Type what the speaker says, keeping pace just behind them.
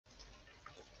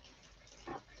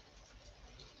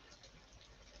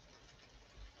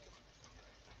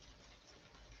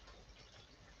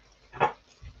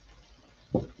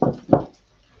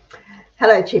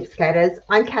Hello, Cheapskaters.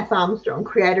 I'm Kath Armstrong,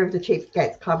 creator of the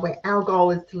Cheapskates Club, where our goal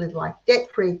is to live life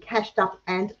debt-free, cashed up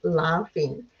and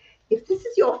laughing. If this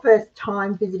is your first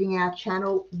time visiting our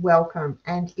channel, welcome.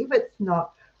 And if it's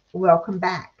not, welcome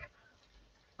back.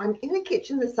 I'm in the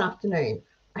kitchen this afternoon.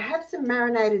 I have some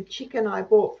marinated chicken I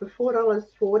bought for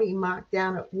 $4.40 marked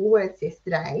down at Woolworths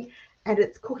yesterday, and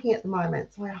it's cooking at the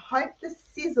moment. So I hope the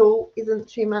sizzle isn't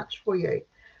too much for you.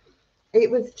 It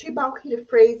was too bulky to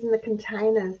freeze in the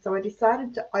containers, so I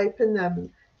decided to open them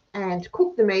and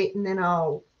cook the meat, and then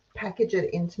I'll package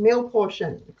it into meal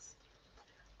portions.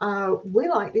 We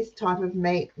like this type of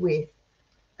meat with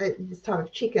this type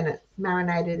of chicken. It's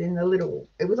marinated in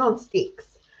it was on sticks,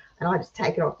 and I just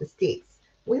take it off the sticks.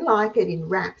 We like it in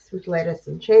wraps with lettuce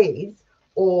and cheese,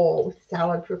 or with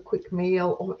salad for a quick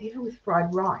meal, or even with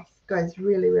fried rice. It goes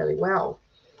really, really well.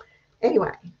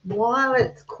 Anyway, while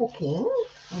it's cooking,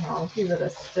 and I'll give it a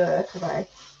stir because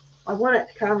I want it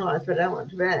to caramelize, but I don't want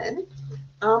it to burn.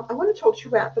 I want to talk to you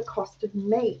about the cost of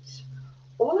meat.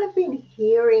 All I've been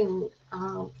hearing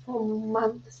for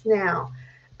months now,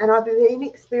 and I've been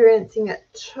experiencing it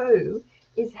too,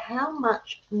 is how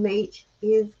much meat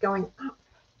is going up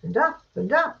and up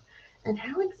and up, and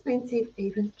how expensive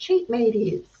even cheap meat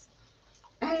is.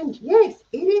 And yes,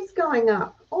 it is going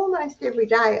up almost every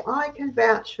day. I can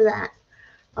vouch for that.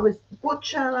 I was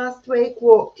butcher last week,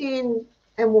 walked in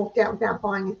and walked out without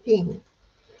buying a thing.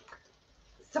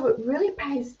 So it really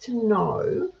pays to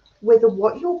know whether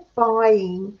what you're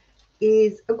buying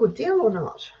is a good deal or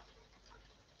not.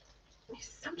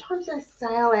 Sometimes those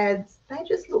sale ads, they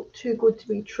just look too good to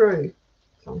be true.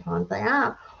 Sometimes they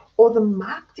are. Or the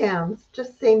markdowns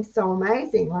just seem so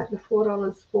amazing, like the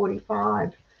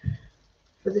 $4.45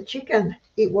 for the chicken.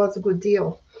 It was a good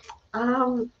deal.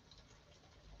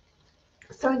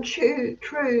 So in true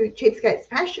Cheapskates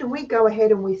fashion, we go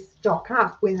ahead and we stock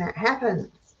up when that happens.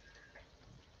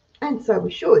 And so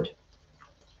we should.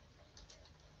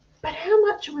 But how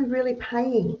much are we really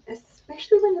paying,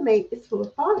 especially when the meat is full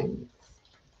of bones?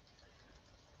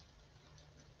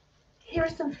 Here are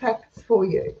some facts for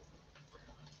you.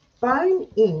 Bone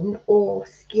in or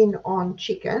skin on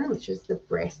chicken, which is the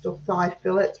breast or thigh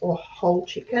fillets or whole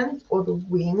chickens or the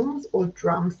wings or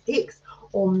drumsticks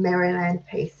or Maryland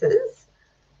pieces,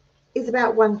 is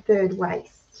about 1/3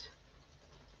 waste.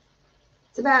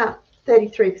 It's about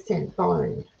 33%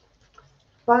 bone.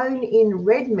 Bone in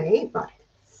red meat, like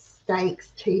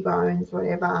steaks, T-bones,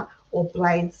 whatever, or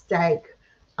blade steak,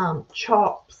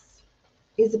 chops,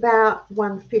 is about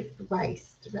 1/5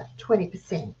 waste, about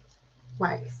 20%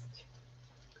 waste.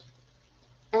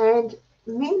 And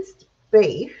minced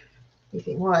beef, you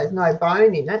think, well, there's no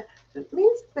bone in it, but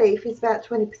minced beef is about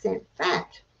 20%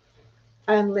 fat,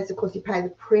 unless, of course, you pay the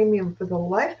premium for the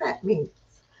low-fat mince.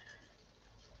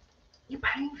 You're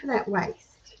paying for that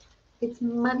waste. It's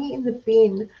money in the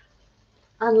bin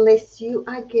unless you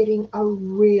are getting a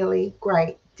really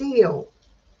great deal.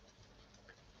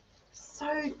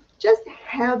 So just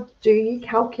how do you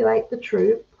calculate the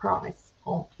true price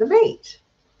of the meat?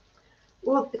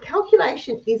 Well, the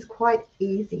calculation is quite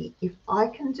easy. If I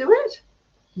can do it,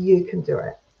 you can do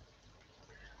it.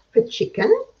 For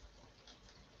chicken,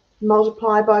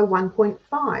 multiply by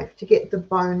 1.5 to get the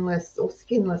boneless or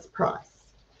skinless price.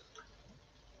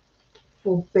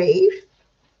 For beef,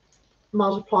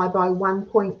 multiply by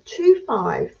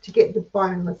 1.25 to get the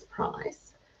boneless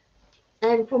price.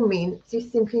 And for mince, you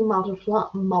simply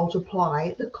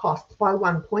multiply the cost by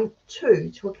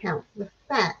 1.2 to account for the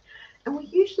fat. And we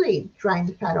usually drain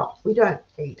the fat off. We don't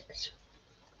eat it.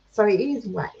 So it is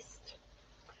waste.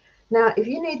 Now, if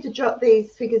you need to jot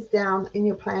these figures down in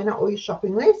your planner or your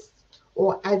shopping list,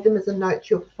 or add them as a note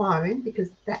to your phone,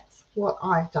 because that's what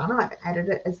I've done. I've added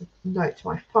it as a note to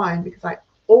my phone because I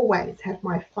always have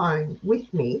my phone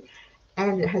with me,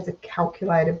 and it has a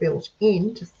calculator built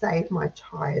in to save my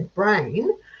tired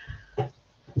brain.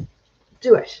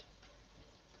 Do it.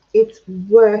 It's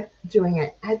worth doing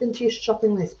it. Add them to your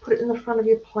shopping list. Put it in the front of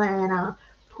your planner.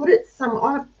 Put it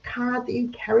on a card that you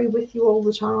carry with you all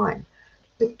the time.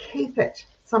 But keep it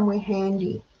somewhere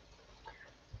handy.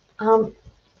 I'll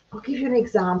give you an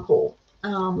example.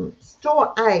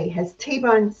 Store A has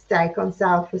T-bone steak on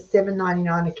sale for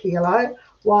 $7.99 a kilo,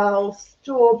 while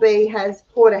Store B has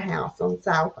Porterhouse on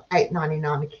sale for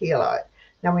 $8.99 a kilo.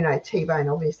 Now we know T-bone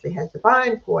obviously has the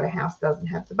bone. Porterhouse doesn't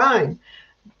have the bone.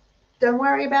 Don't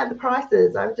worry about the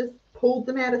prices. I've just pulled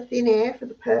them out of thin air for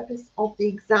the purpose of the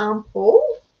example.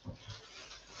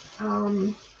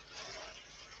 The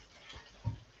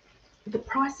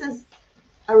prices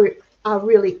are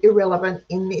really irrelevant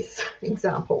in this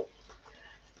example.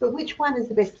 But which one is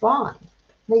the best buy?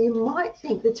 Now, you might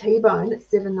think the T-bone at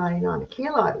 $7.99 a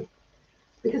kilo.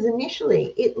 because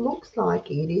initially it looks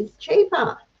like it is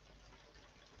cheaper.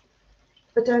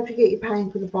 But don't forget you're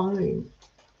paying for the bone,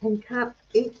 and you can't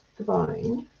eat the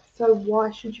bone, so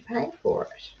why should you pay for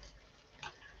it?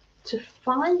 To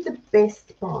find the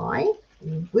best buy,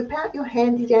 whip out your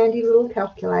handy dandy little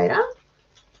calculator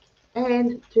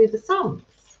and do the sums.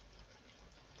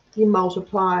 You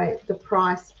multiply the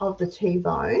price of the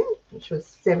T-bone, which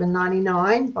was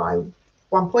 $7.99, by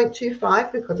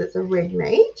 1.25 because it's a red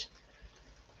meat,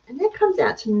 and that comes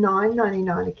out to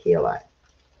 $9.99 a kilo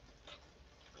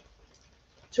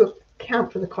to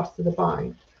account for the cost of the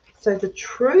bone. So the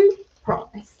true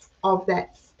price of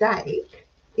that steak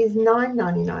is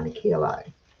 $9.99 a kilo.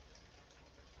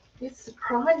 It's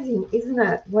surprising, isn't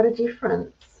it, what a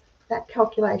difference that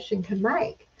calculation can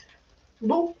make.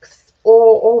 Looks,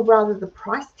 or rather the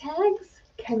price tags,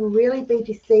 can really be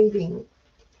deceiving.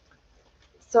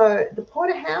 So the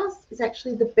porterhouse is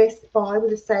actually the best buy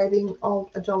with a saving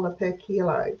of $1 per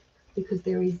kilo because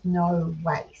there is no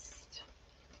waste.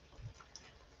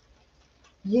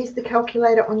 Use the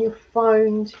calculator on your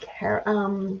phone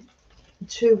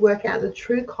to work out the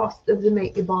true cost of the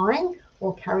meat you're buying,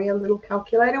 or carry a little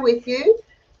calculator with you,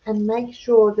 and make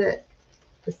sure that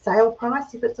the sale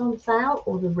price, if it's on sale,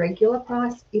 or the regular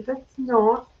price, if it's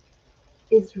not,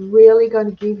 is really going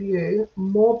to give you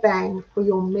more bang for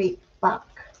your meat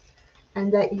buck,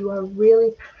 and that you are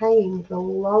really paying the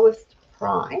lowest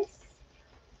price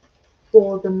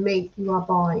for the meat you are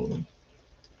buying.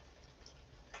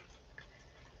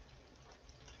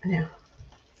 Now,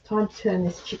 it's time to turn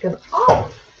this chicken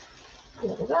off.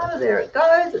 There it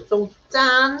goes. It's all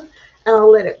done. And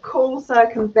I'll let it cool so I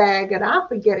can bag it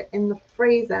up and get it in the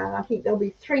freezer. I think there'll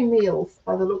be 3 meals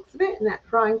by the looks of it in that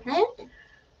frying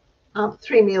pan.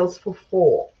 3 meals for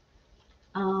 4.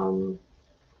 I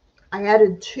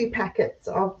added 2 packets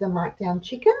of the markdown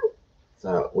chicken.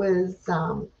 So it was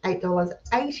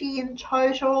 $8.80 in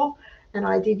total. And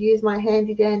I did use my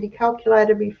handy dandy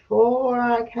calculator before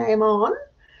I came on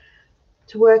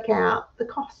to work out the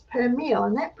cost per meal,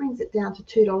 and that brings it down to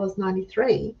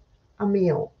 $2.93 a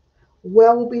meal,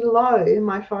 well below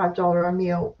my $5 a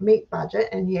meal meat budget.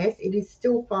 And yes, it is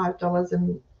still $5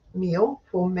 a meal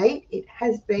for meat. It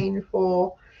has been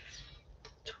for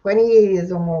 20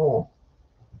 years or more.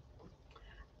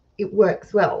 It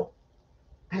works well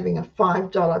having a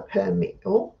 $5 per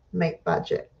meal meat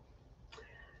budget.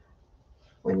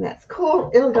 When that's cool,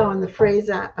 it'll go in the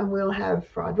freezer and we'll have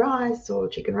fried rice or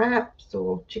chicken wraps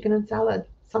or chicken and salad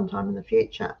sometime in the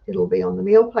future. It'll be on the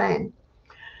meal plan.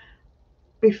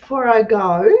 Before I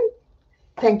go,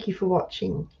 thank you for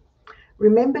watching.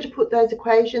 Remember to put those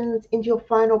equations into your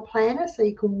phone or planner so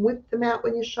you can whip them out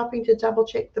when you're shopping to double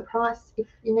check the price if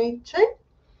you need to.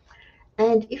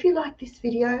 And if you like this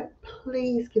video,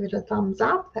 please give it a thumbs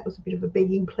up. That was a bit of a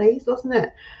begging please, wasn't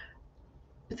it?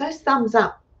 But those thumbs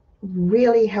up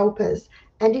really help us.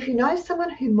 And if you know someone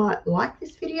who might like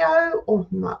this video, or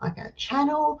who might like our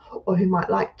channel, or who might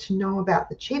like to know about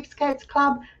the Cheapskates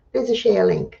Club, there's a share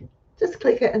link. Just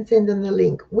click it and send them the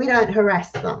link. We don't harass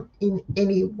them in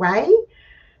any way.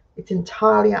 It's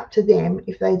entirely up to them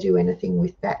if they do anything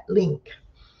with that link.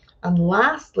 And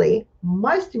lastly,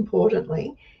 most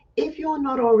importantly, if you're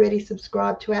not already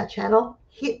subscribed to our channel,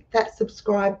 hit that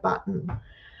subscribe button.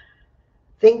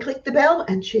 Then click the bell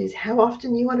and choose how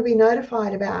often you want to be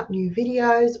notified about new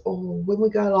videos or when we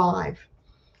go live.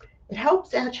 It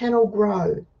helps our channel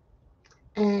grow.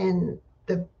 And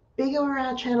the bigger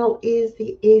our channel is,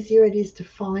 the easier it is to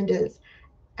find us.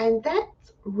 And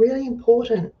that's really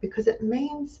important because it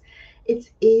means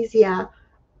it's easier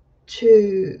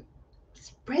to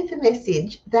spread the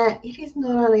message that it is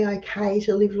not only okay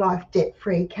to live life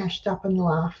debt-free, cashed up and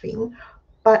laughing,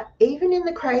 but even in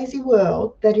the crazy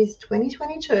world that is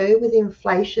 2022 with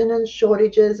inflation and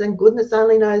shortages and goodness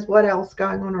only knows what else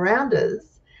going on around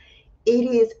us, it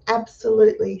is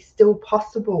absolutely still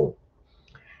possible.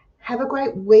 Have a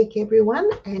great week,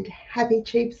 everyone, and happy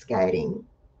cheapskating.